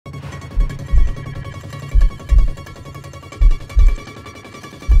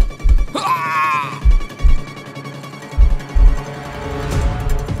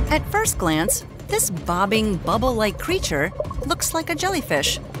At first glance, this bobbing, bubble-like creature looks like a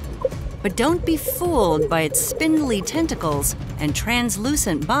jellyfish. But don't be fooled by its spindly tentacles and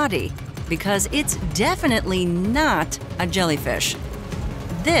translucent body, because it's definitely not a jellyfish.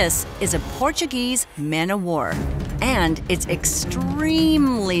 This is a Portuguese man of war, and it's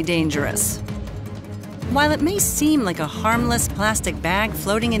extremely dangerous. While it may seem like a harmless plastic bag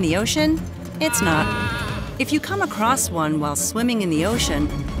floating in the ocean, it's not. If you come across one while swimming in the ocean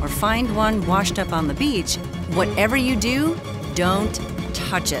or find one washed up on the beach, whatever you do, don't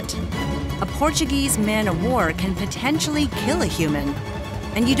touch it. A Portuguese man of war can potentially kill a human,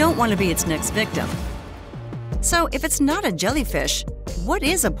 and you don't want to be its next victim. So if it's not a jellyfish, what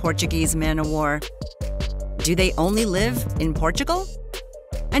is a Portuguese man of war? Do they only live in Portugal?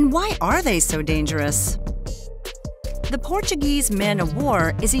 And why are they so dangerous? The Portuguese man of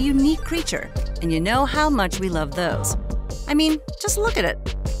war is a unique creature, and you know how much we love those. I mean, just look at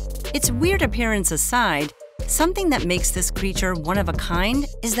it. Its weird appearance aside, something that makes this creature one of a kind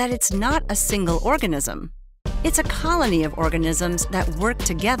is that it's not a single organism. It's a colony of organisms that work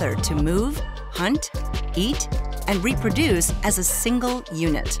together to move, hunt, eat, and reproduce as a single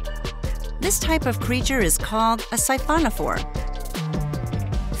unit. This type of creature is called a Siphonophore.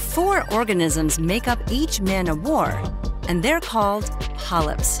 4 organisms make up each man of war, and they're called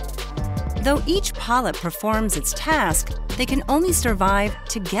polyps. Though each polyp performs its task, they can only survive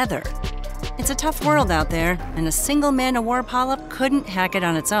together. It's a tough world out there, and a single man of war polyp couldn't hack it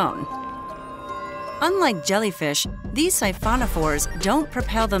on its own. Unlike jellyfish, these siphonophores don't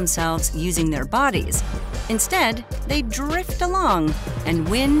propel themselves using their bodies. Instead, they drift along, and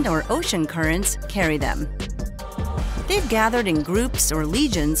wind or ocean currents carry them. They've gathered in groups or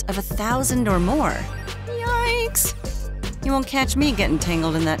legions of 1,000 or more. Yikes! You won't catch me getting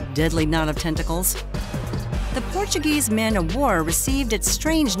tangled in that deadly knot of tentacles. The Portuguese man of war received its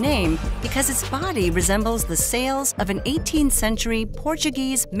strange name because its body resembles the sails of an 18th century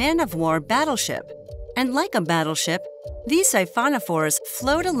Portuguese man of war battleship. And like a battleship, these siphonophores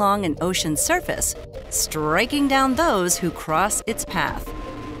float along an ocean surface, striking down those who cross its path.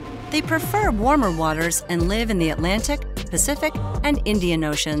 They prefer warmer waters and live in the Atlantic, Pacific, and Indian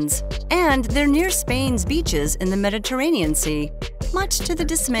Oceans. And they're near Spain's beaches in the Mediterranean Sea, much to the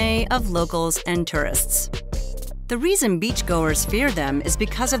dismay of locals and tourists. The reason beachgoers fear them is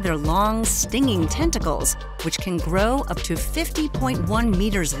because of their long, stinging tentacles, which can grow up to 50.1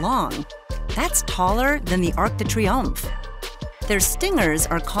 meters long. That's taller than the Arc de Triomphe. Their stingers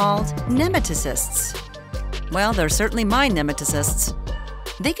are called nematocysts. Well, they're certainly my nematocysts.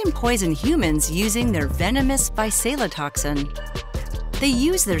 They can poison humans using their venomous toxin. They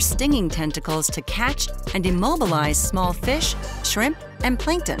use their stinging tentacles to catch and immobilize small fish, shrimp, and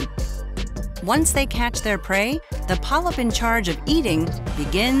plankton. Once they catch their prey, the polyp in charge of eating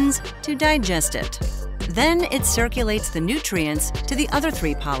begins to digest it. Then it circulates the nutrients to the other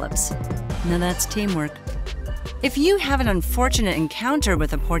 3 polyps. Now that's teamwork. If you have an unfortunate encounter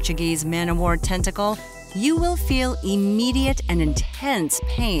with a Portuguese man of war tentacle, you will feel immediate and intense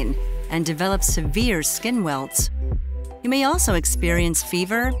pain and develop severe skin welts. You may also experience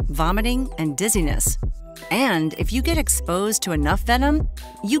fever, vomiting, and dizziness. And if you get exposed to enough venom,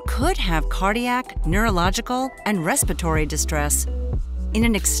 you could have cardiac, neurological, and respiratory distress. In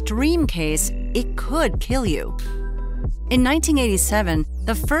an extreme case, it could kill you. In 1987,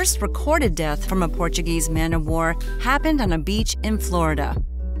 the first recorded death from a Portuguese man of war happened on a beach in Florida.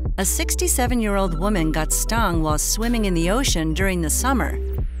 A 67-year-old woman got stung while swimming in the ocean during the summer.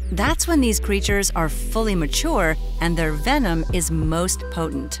 That's when these creatures are fully mature and their venom is most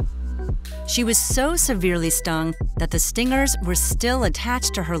potent. She was so severely stung that the stingers were still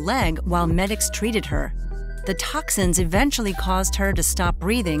attached to her leg while medics treated her. The toxins eventually caused her to stop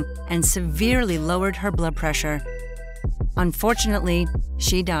breathing and severely lowered her blood pressure. Unfortunately,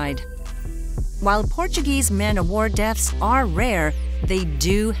 she died. While Portuguese man of war deaths are rare, they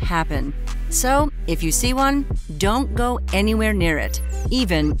do happen. So, if you see one, don't go anywhere near it,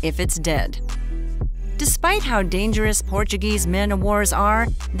 even if it's dead. Despite how dangerous Portuguese man of wars are,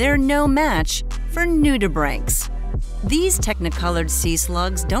 they're no match for Nudibranchs. These technicolored sea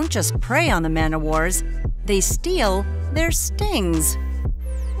slugs don't just prey on the man of wars, they steal their stings.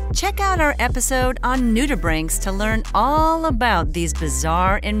 Check out our episode on Nudibranchs to learn all about these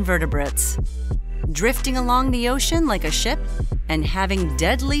bizarre invertebrates. Drifting along the ocean like a ship and having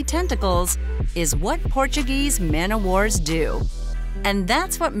deadly tentacles is what Portuguese man of wars do. And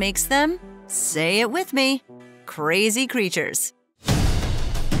that's what makes them, say it with me, crazy creatures.